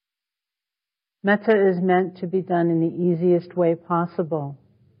Metta is meant to be done in the easiest way possible,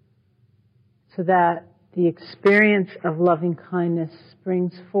 so that the experience of loving kindness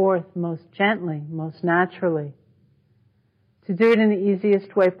springs forth most gently, most naturally. To do it in the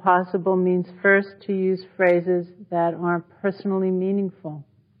easiest way possible means first to use phrases that are personally meaningful.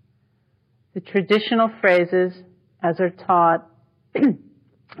 The traditional phrases, as are taught, at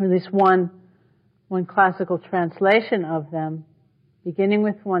least one classical translation of them, beginning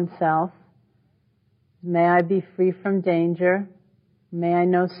with oneself: may I be free from danger, may I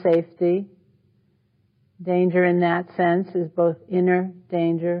know safety. Danger in that sense is both inner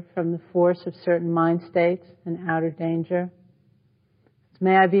danger from the force of certain mind states and outer danger.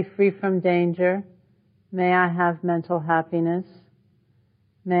 May I be free from danger, may I have mental happiness,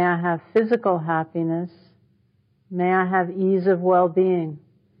 may I have physical happiness, may I have ease of well-being,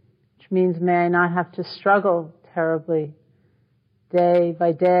 which means may I not have to struggle terribly day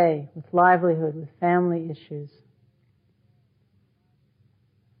by day with livelihood, with family issues.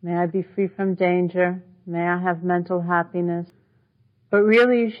 May I be free from danger, may I have mental happiness. But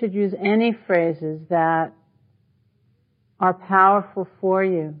really you should use any phrases that are powerful for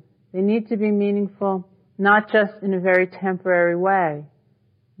you. They need to be meaningful, not just in a very temporary way.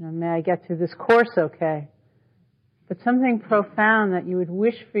 May I get through this course okay? But something profound that you would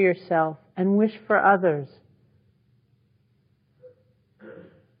wish for yourself and wish for others.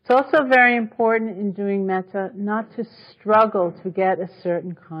 It's also very important in doing metta not to struggle to get a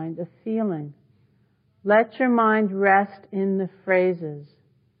certain kind of feeling. Let your mind rest in the phrases.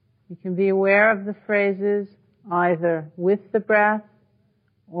 You can be aware of the phrases either with the breath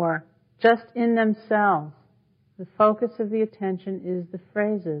or just in themselves. The focus of the attention is the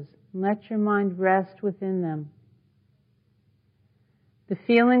phrases. Let your mind rest within them. The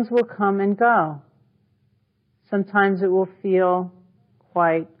feelings will come and go. Sometimes it will feel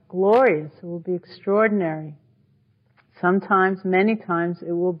quite glorious. It will be extraordinary. Sometimes, many times,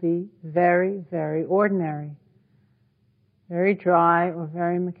 it will be very, very ordinary. Very dry or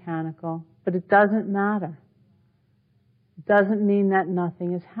very mechanical. But it doesn't matter. It doesn't mean that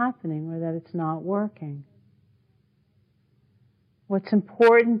nothing is happening or that it's not working. What's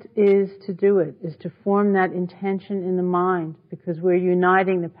important is to do it, is to form that intention in the mind, because we're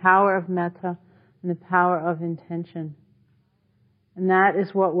uniting the power of metta and the power of intention. And that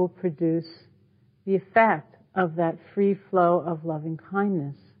is what will produce the effect of that free flow of loving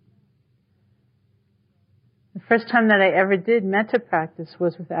kindness. The first time that I ever did metta practice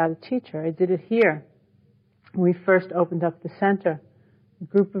was without a teacher. I did it here. When we first opened up the center, a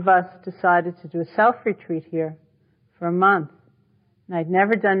group of us decided to do a self-retreat here for a month. And I'd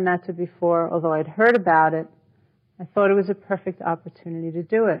never done metta before, although I'd heard about it. I thought it was a perfect opportunity to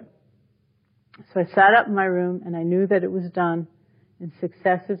do it. So I sat up in my room and I knew that it was done in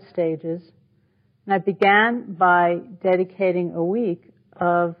successive stages. And I began by dedicating a week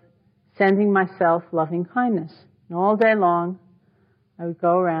of sending myself loving kindness. And all day long, I would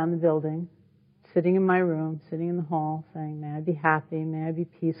go around the building, sitting in my room, sitting in the hall, saying, may I be happy, may I be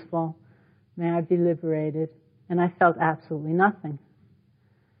peaceful, may I be liberated. And I felt absolutely nothing.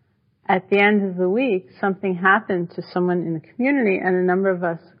 At the end of the week, something happened to someone in the community, and a number of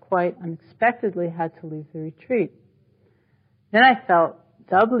us quite unexpectedly had to leave the retreat. Then I felt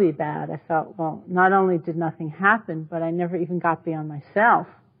doubly bad. I felt, well, not only did nothing happen, but I never even got beyond myself.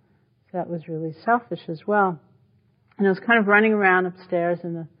 So that was really selfish as well. And I was kind of running around upstairs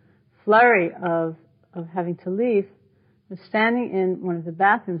in the flurry of having to leave. I was standing in one of the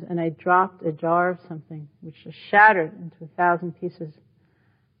bathrooms and I dropped a jar of something which just shattered into 1,000 pieces.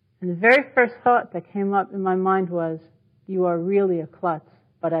 And the very first thought that came up in my mind was, you are really a klutz,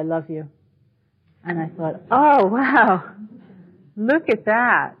 but I love you. And I thought, oh wow, look at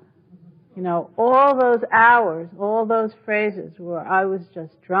that. All those hours, all those phrases where I was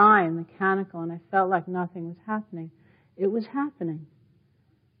just dry and mechanical and I felt like nothing was happening. It was happening.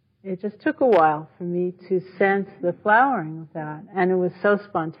 It just took a while for me to sense the flowering of that. And it was so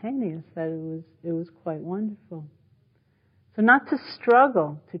spontaneous that it was quite wonderful. So not to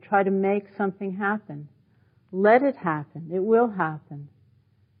struggle to try to make something happen. Let it happen. It will happen.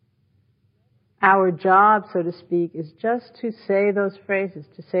 Our job, so to speak, is just to say those phrases,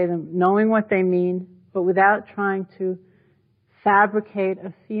 to say them knowing what they mean, but without trying to fabricate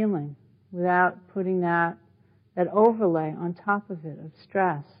a feeling, without putting that overlay on top of it of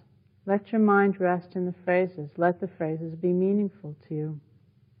stress. Let your mind rest in the phrases. Let the phrases be meaningful to you.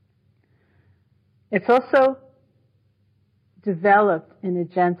 It's also developed in a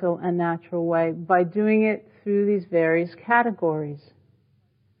gentle and natural way by doing it through these various categories.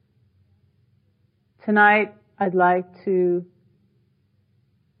 Tonight, I'd like to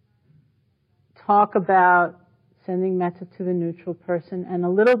talk about sending metta to the neutral person and a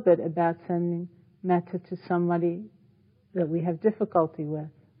little bit about sending metta to somebody that we have difficulty with.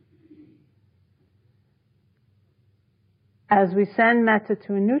 As we send metta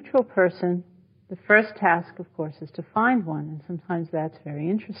to a neutral person, the first task, of course, is to find one, and sometimes that's very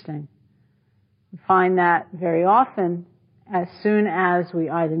interesting. We find that very often, as soon as we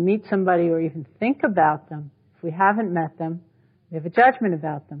either meet somebody or even think about them, if we haven't met them, we have a judgment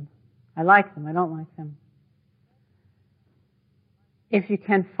about them. I like them, I don't like them. If you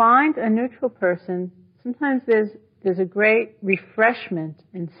can find a neutral person, sometimes there's a great refreshment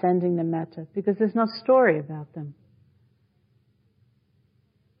in sending the metta because there's no story about them.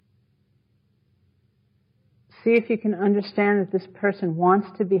 See if you can understand that this person wants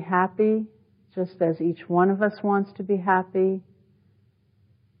to be happy, just as each one of us wants to be happy.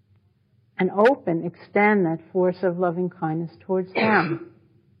 And extend that force of loving kindness towards them.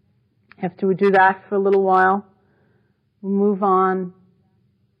 After we do that for a little while, we'll move on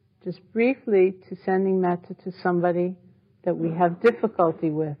just briefly to sending metta to somebody that we have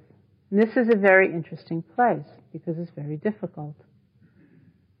difficulty with. And this is a very interesting place because it's very difficult.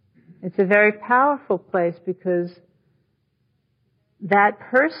 It's a very powerful place because that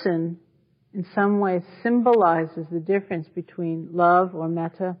person in some ways symbolizes the difference between love or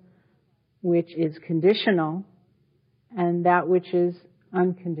metta, which is conditional, and that which is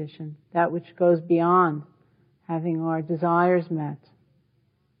unconditioned, that which goes beyond having our desires met,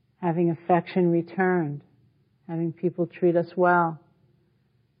 having affection returned, having people treat us well.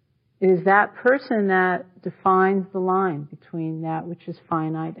 It is that person that defines the line between that which is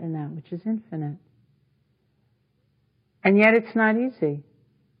finite and that which is infinite. And yet it's not easy.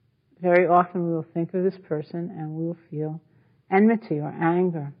 Very often we will think of this person and we will feel enmity or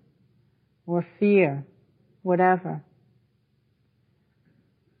anger or fear, whatever.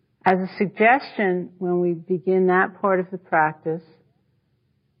 As a suggestion, when we begin that part of the practice,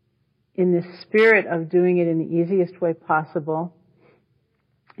 in the spirit of doing it in the easiest way possible,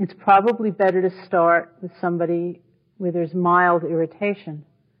 it's probably better to start with somebody where there's mild irritation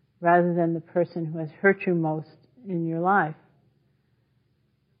rather than the person who has hurt you most in your life.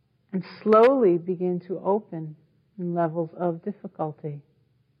 And slowly begin to open in levels of difficulty.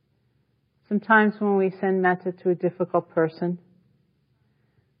 Sometimes when we send metta to a difficult person,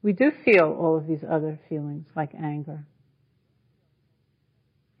 we do feel all of these other feelings like anger.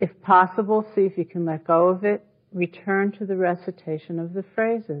 If possible, see if you can let go of it. Return to the recitation of the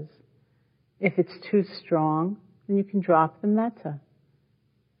phrases. If it's too strong, then you can drop the metta.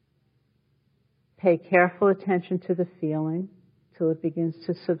 Pay careful attention to the feeling till it begins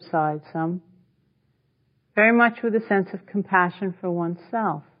to subside some. Very much with a sense of compassion for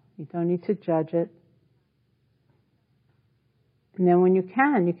oneself. You don't need to judge it. And then when you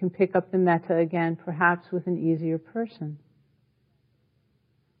can pick up the metta again, perhaps with an easier person.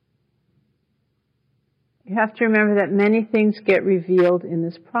 You have to remember that many things get revealed in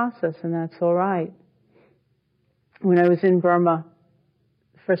this process, and that's all right. When I was in Burma,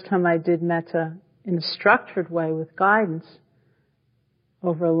 the first time I did metta in a structured way with guidance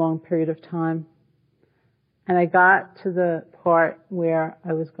over a long period of time, and I got to the part where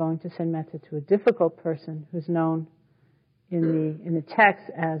I was going to send metta to a difficult person who's known in the text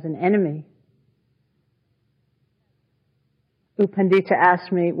as an enemy. U Pandita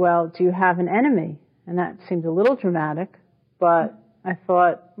asked me, well, do you have an enemy? And that seemed a little dramatic, but I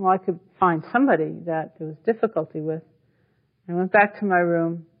thought, well, I could find somebody that there was difficulty with. I went back to my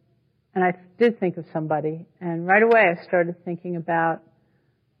room, and I did think of somebody, and right away I started thinking about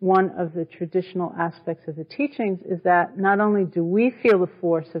one of the traditional aspects of the teachings is that not only do we feel the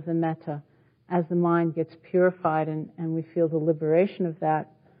force of the metta as the mind gets purified and we feel the liberation of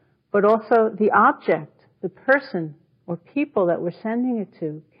that, but also the object, the person or people that we're sending it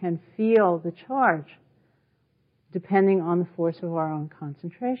to can feel the charge depending on the force of our own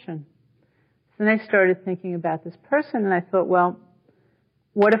concentration. So then I started thinking about this person and I thought, well,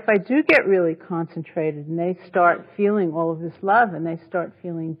 what if I do get really concentrated and they start feeling all of this love and they start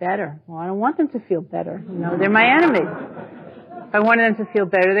feeling better? Well, I don't want them to feel better. They're my enemies. If I wanted them to feel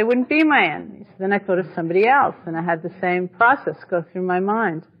better, they wouldn't be my enemies. Then I thought of somebody else and I had the same process go through my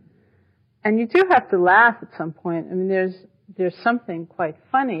mind. And you do have to laugh at some point. I mean, there's something quite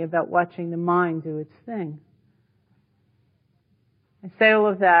funny about watching the mind do its thing. I say all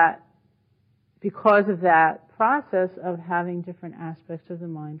of that because of that process of having different aspects of the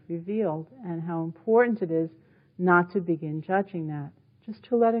mind revealed and how important it is not to begin judging that, just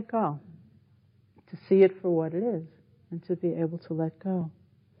to let it go, to see it for what it is and to be able to let go.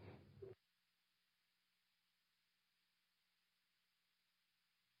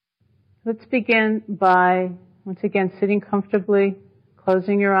 Let's begin by, once again, sitting comfortably,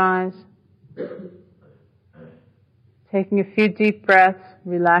 closing your eyes, taking a few deep breaths,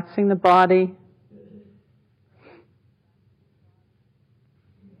 relaxing the body.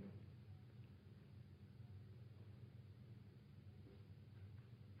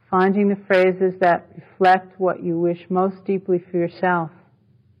 Finding the phrases that reflect what you wish most deeply for yourself.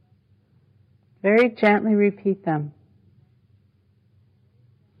 Very gently repeat them.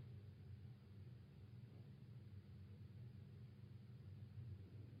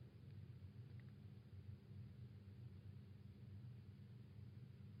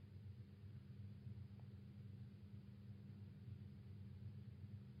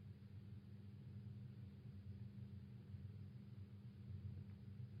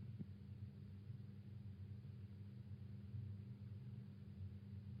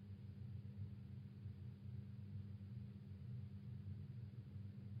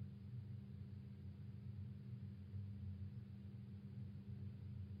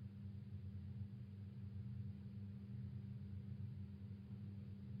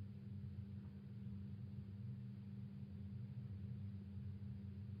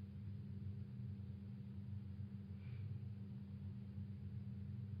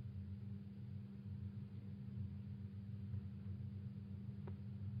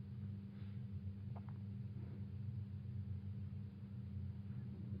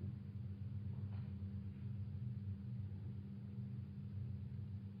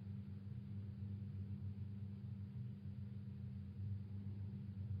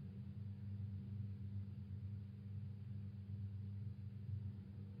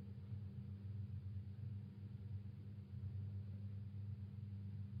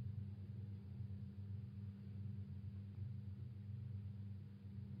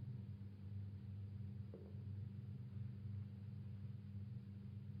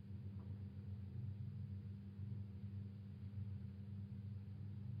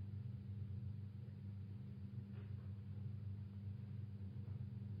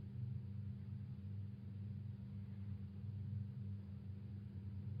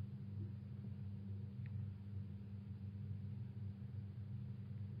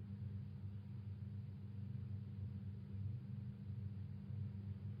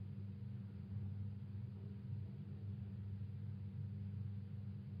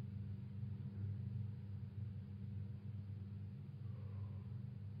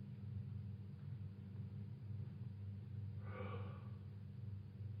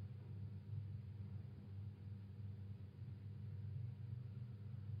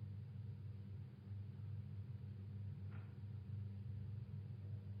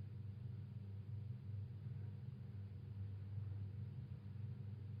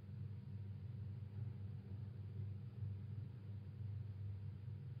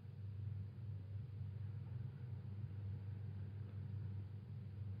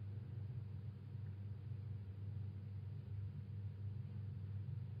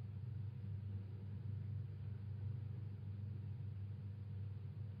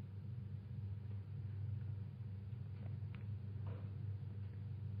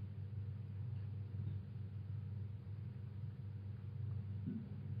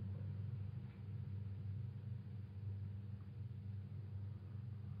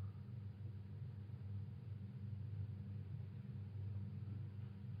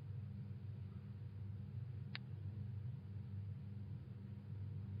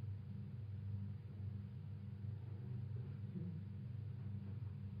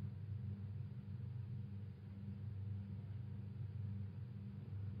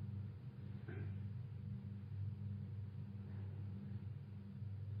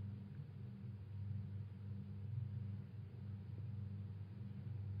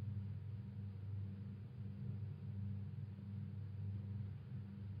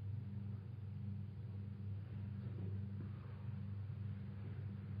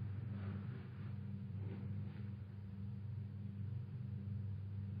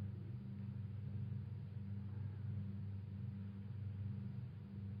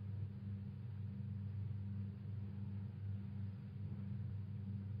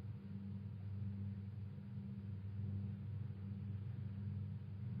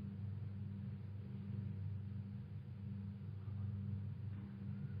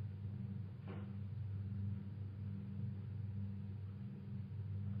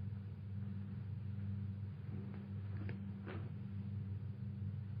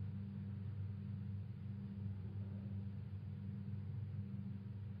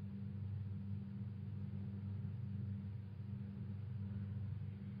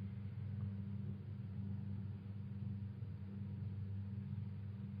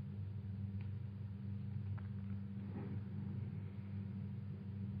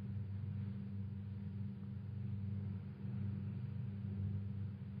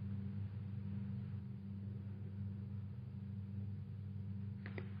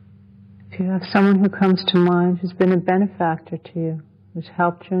 If you have someone who comes to mind who's been a benefactor to you, who's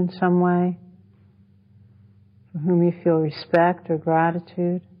helped you in some way, for whom you feel respect or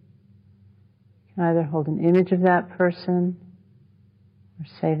gratitude, you can either hold an image of that person or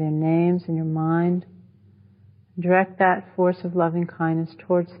say their names in your mind and direct that force of loving kindness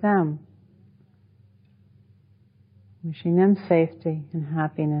towards them, wishing them safety and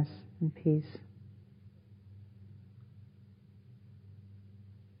happiness and peace.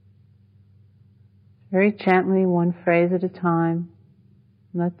 Very gently, one phrase at a time,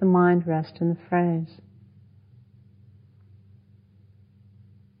 let the mind rest in the phrase.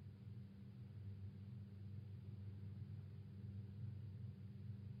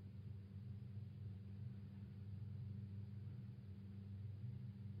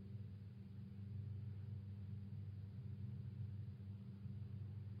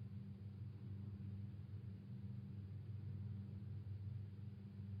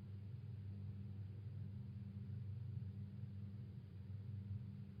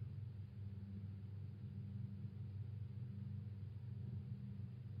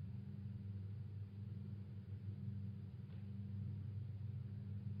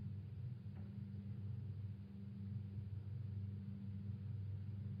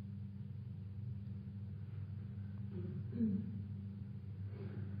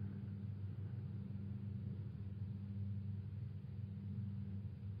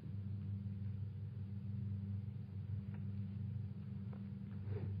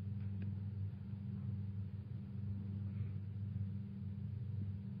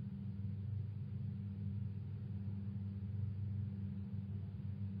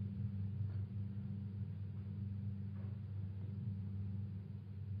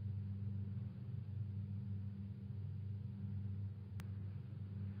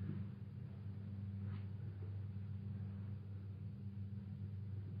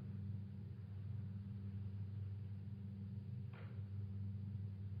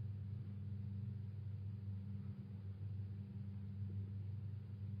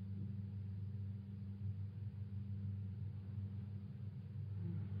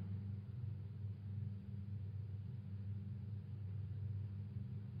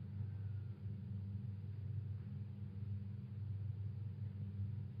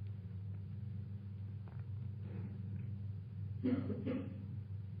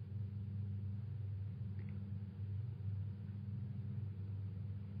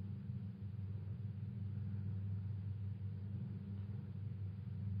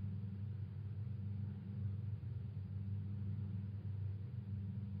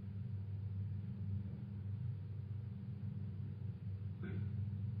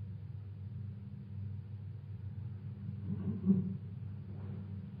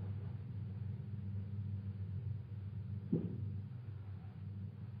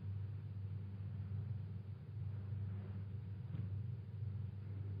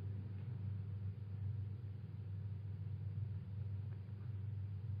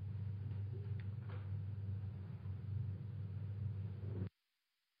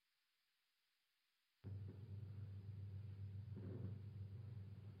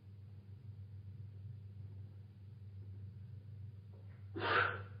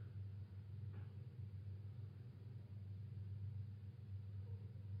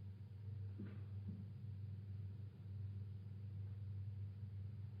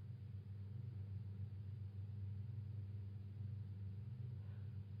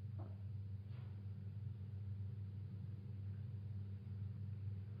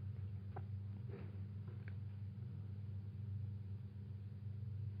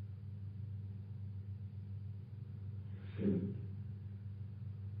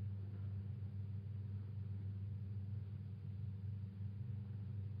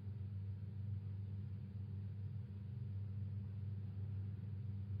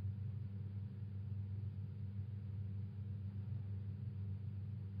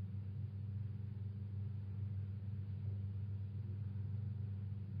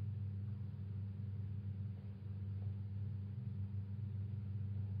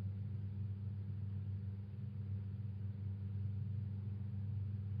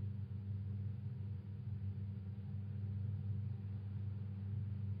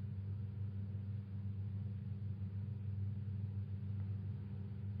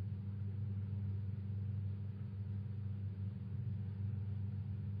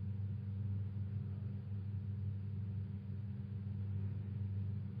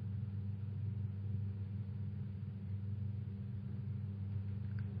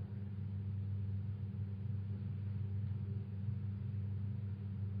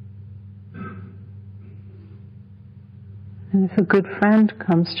 And if a good friend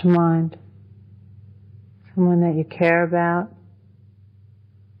comes to mind, someone that you care about.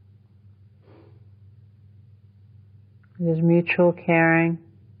 There's mutual caring.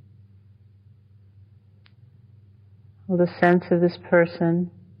 Hold a sense of this person.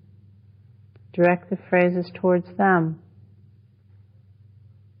 Direct the phrases towards them.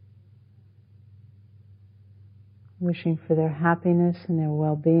 Wishing for their happiness and their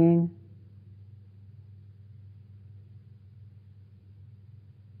well-being.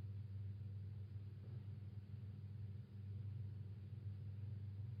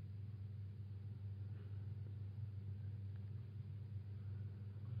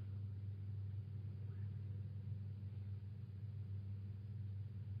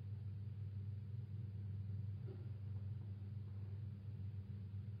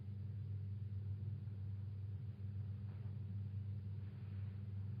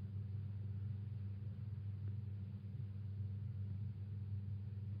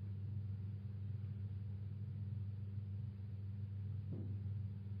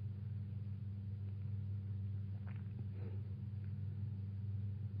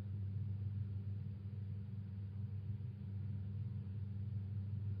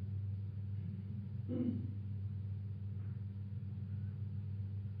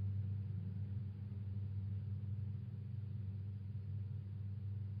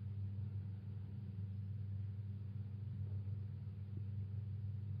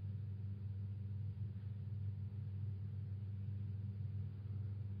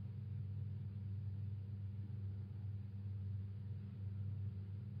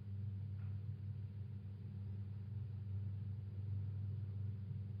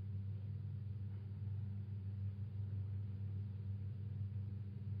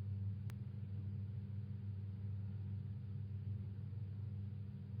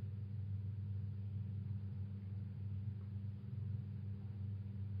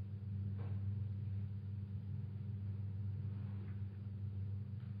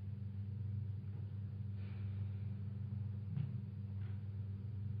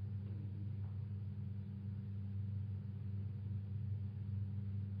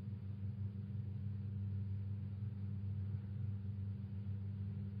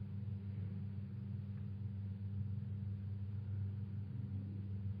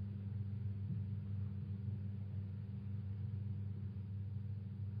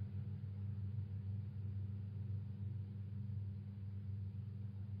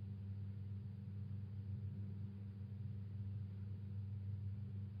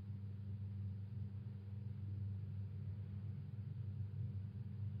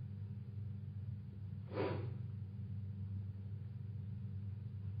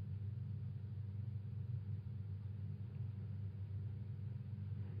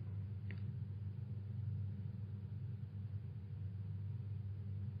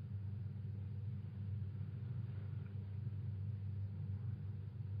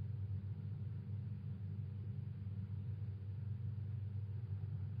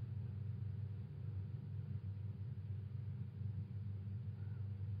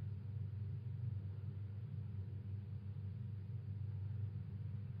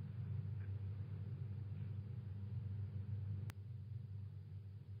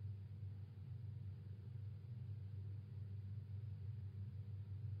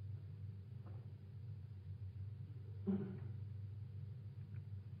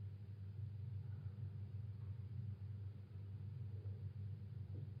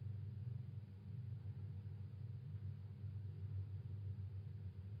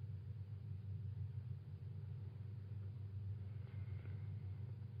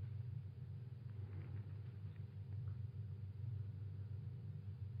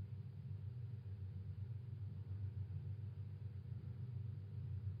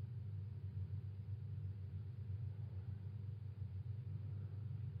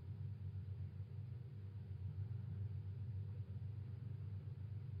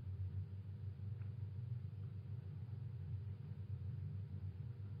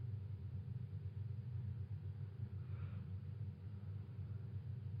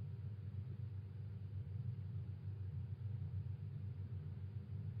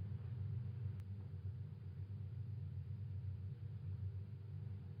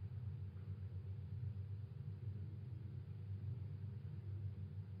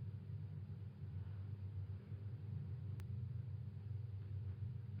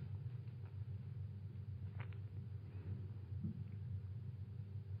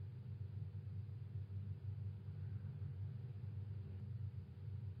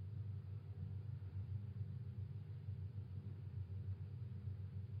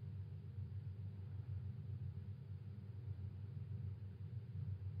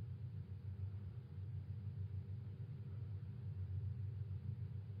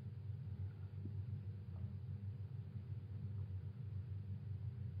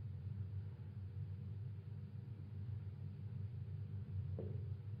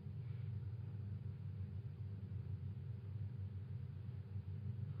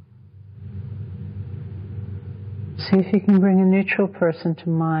 See if you can bring a neutral person to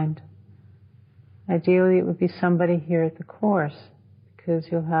mind. Ideally, it would be somebody here at the course, because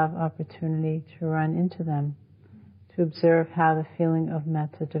you'll have opportunity to run into them, to observe how the feeling of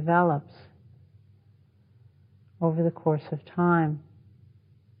metta develops over the course of time.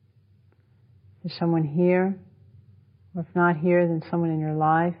 There's someone here, or if not here, then someone in your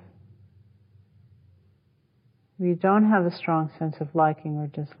life where you don't have a strong sense of liking or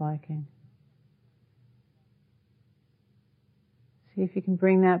disliking. See if you can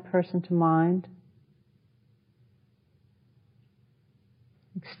bring that person to mind.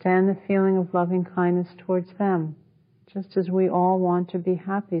 Extend the feeling of loving kindness towards them. Just as we all want to be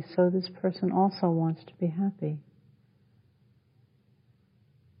happy, so this person also wants to be happy.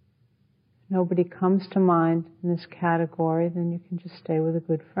 If nobody comes to mind in this category, then you can just stay with a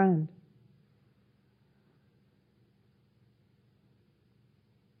good friend.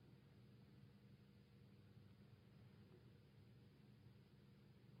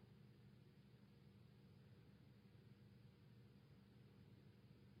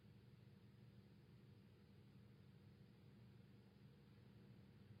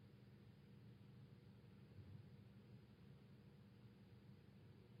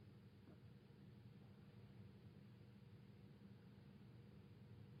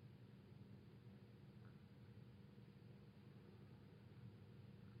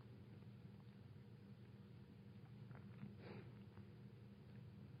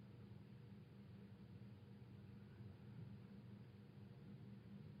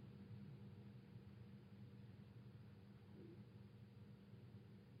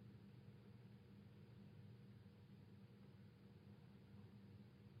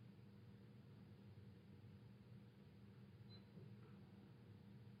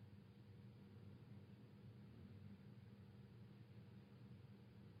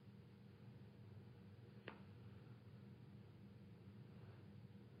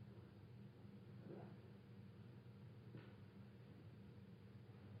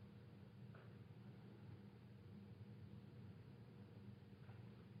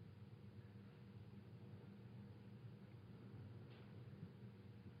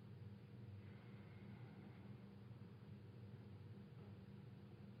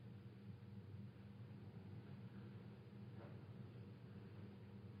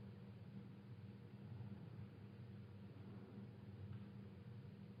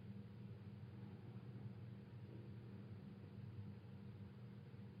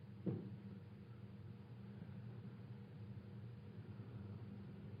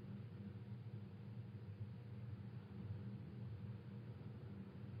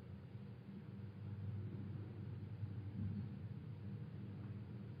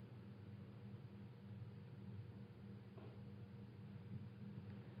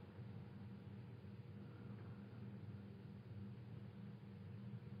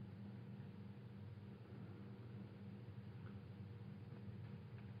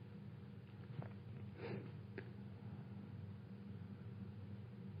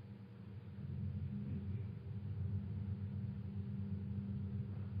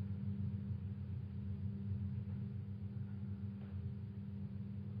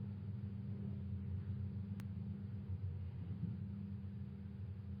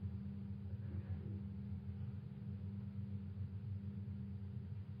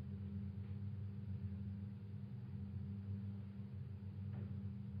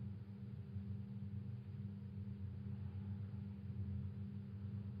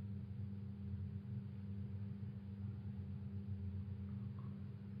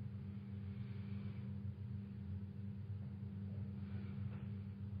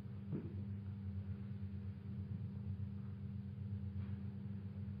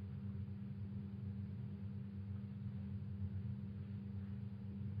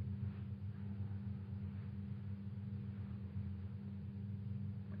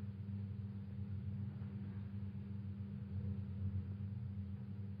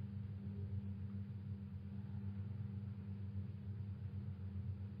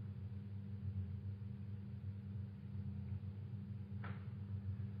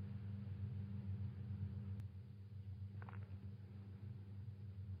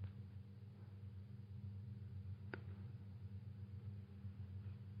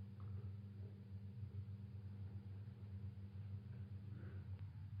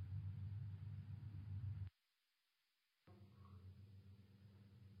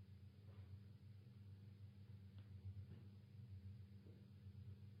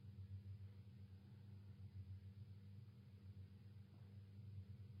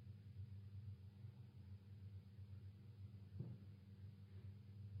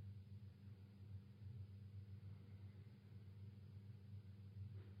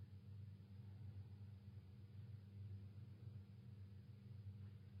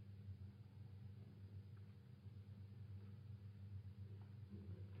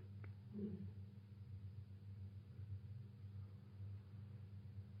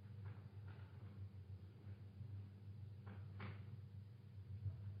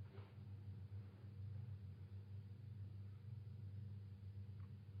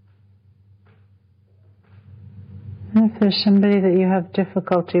 And if there's somebody that you have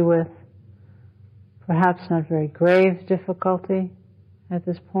difficulty with, perhaps not very grave difficulty at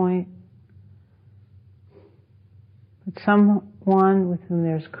this point, but someone with whom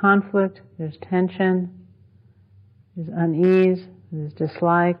there's conflict, there's tension, there's unease, there's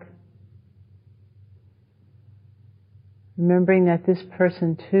dislike, remembering that this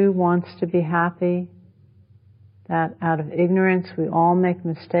person too wants to be happy, that out of ignorance we all make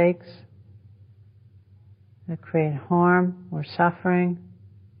mistakes that create harm or suffering,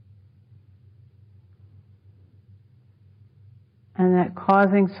 and that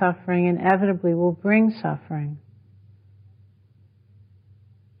causing suffering inevitably will bring suffering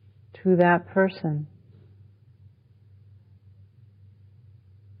to that person.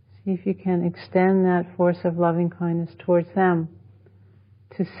 See if you can extend that force of loving kindness towards them.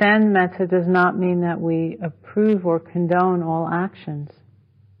 To send metta does not mean that we approve or condone all actions.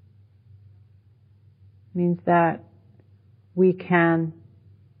 It means that we can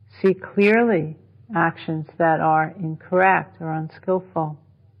see clearly actions that are incorrect or unskillful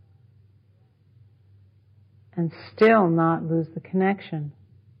and still not lose the connection.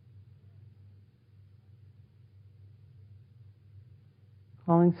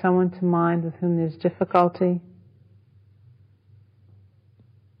 Calling someone to mind with whom there's difficulty,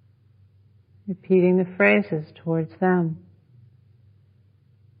 repeating the phrases towards them.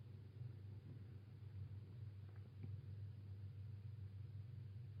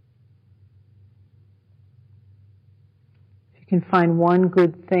 If you can find one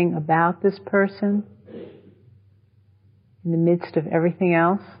good thing about this person in the midst of everything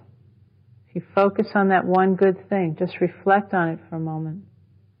else, if you focus on that one good thing, just reflect on it for a moment,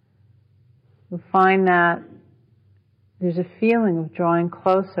 you'll find that there's a feeling of drawing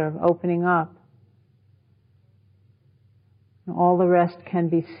closer, of opening up. And all the rest can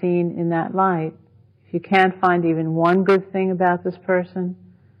be seen in that light. If you can't find even one good thing about this person,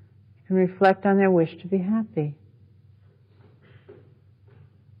 you can reflect on their wish to be happy.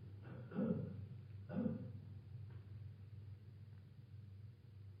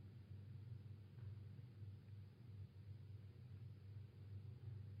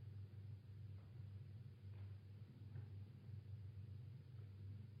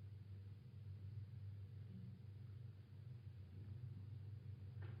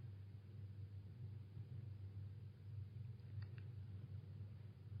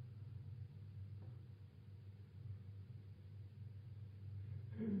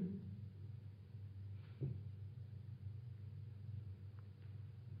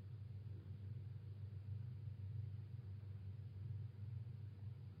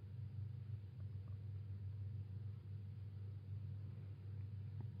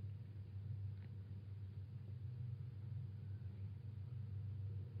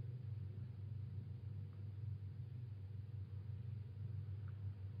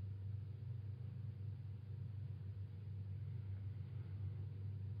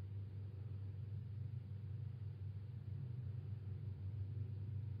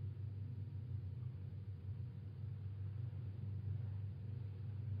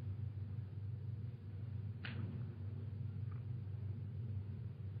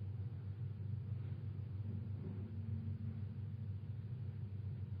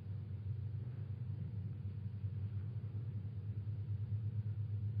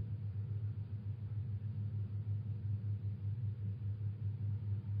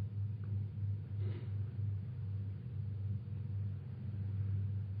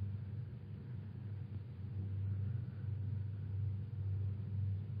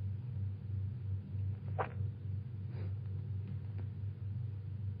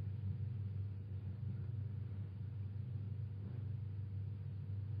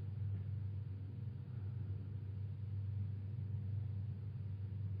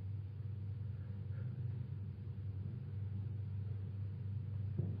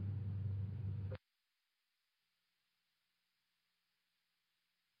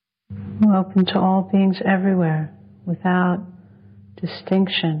 We're open to all beings everywhere, without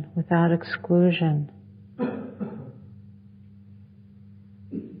distinction, without exclusion.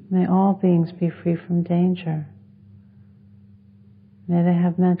 May all beings be free from danger. May they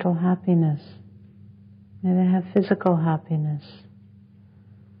have mental happiness. May they have physical happiness.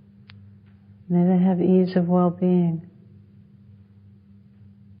 May they have ease of well-being.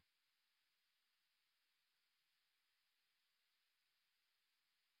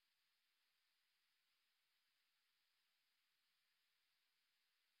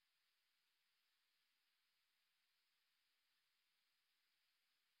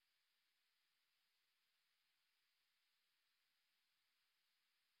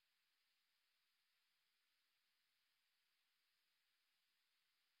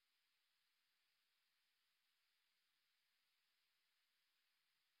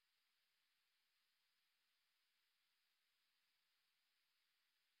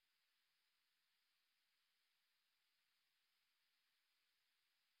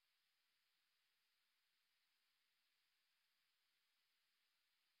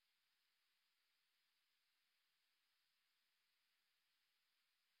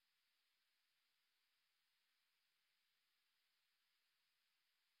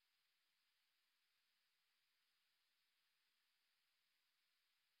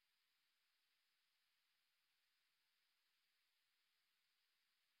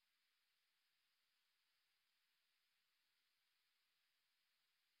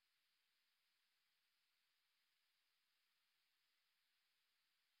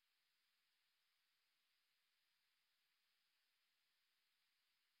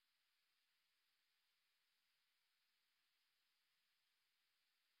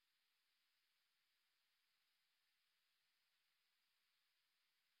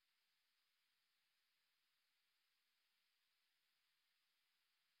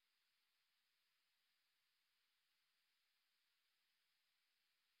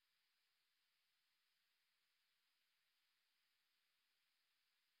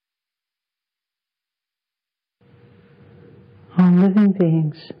 All living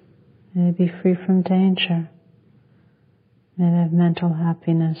beings, may they be free from danger. May they have mental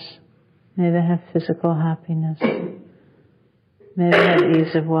happiness. May they have physical happiness. May they have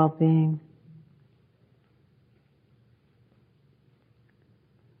ease of well-being.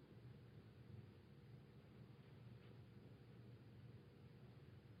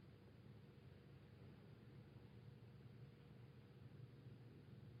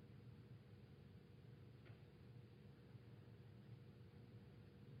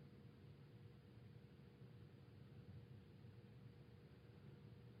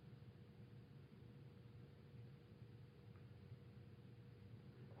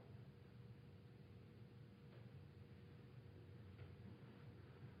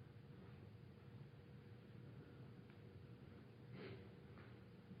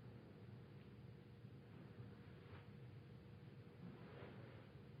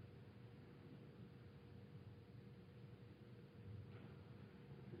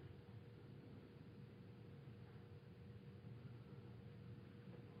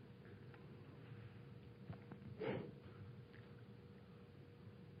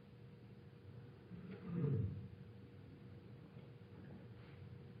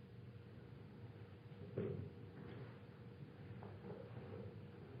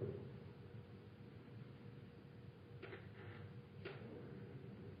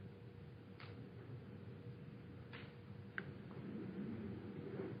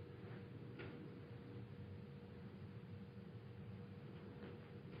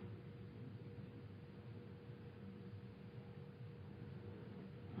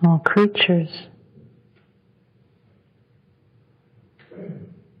 All creatures,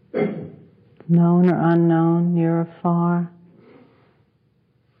 known or unknown, near or far,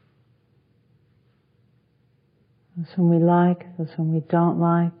 those whom we like, those whom we don't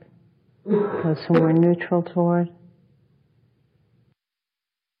like, those whom we're neutral toward.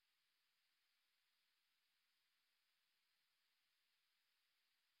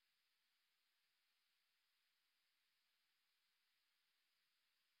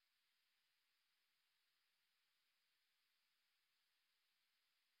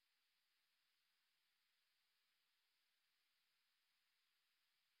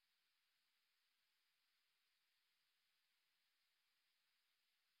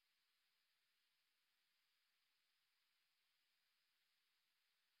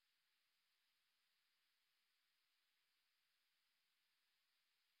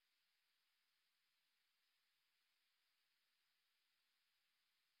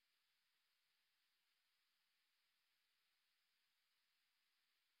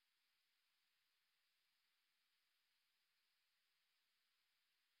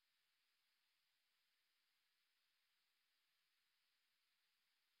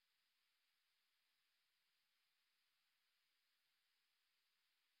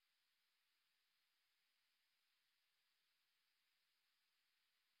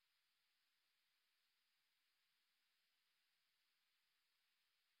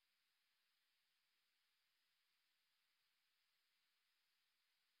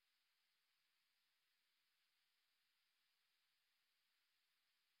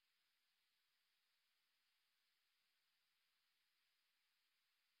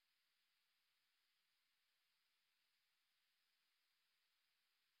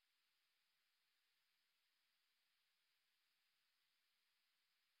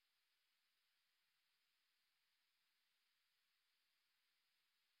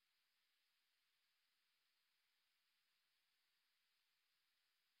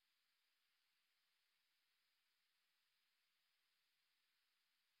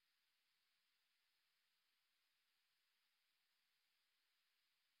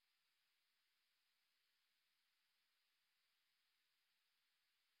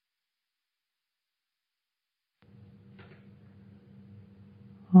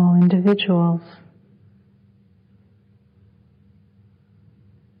 All individuals,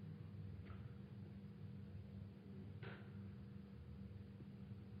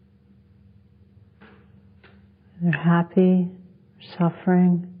 they're happy,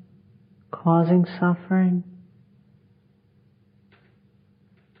 suffering, causing suffering.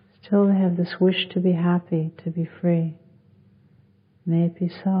 Still they have this wish to be happy, to be free. May it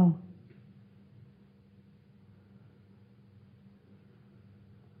be so.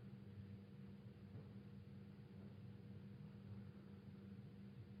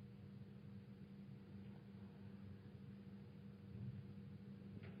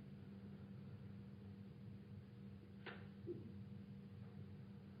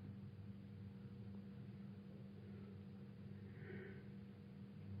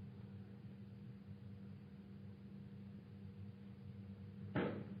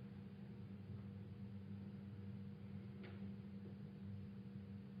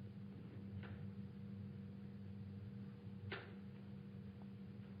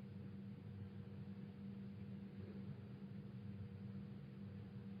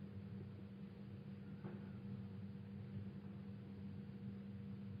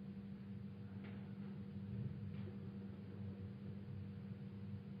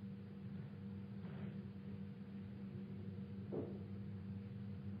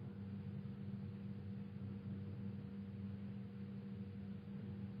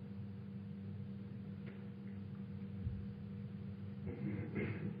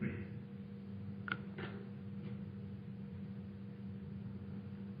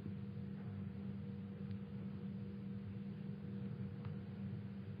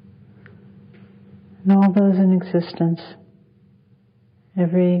 And all those in existence,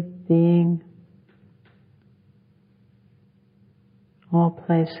 every being, all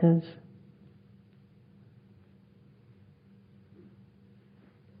places,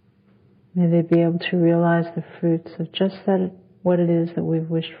 may they be able to realize the fruits of just that, what it is that we've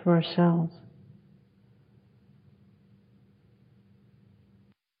wished for ourselves.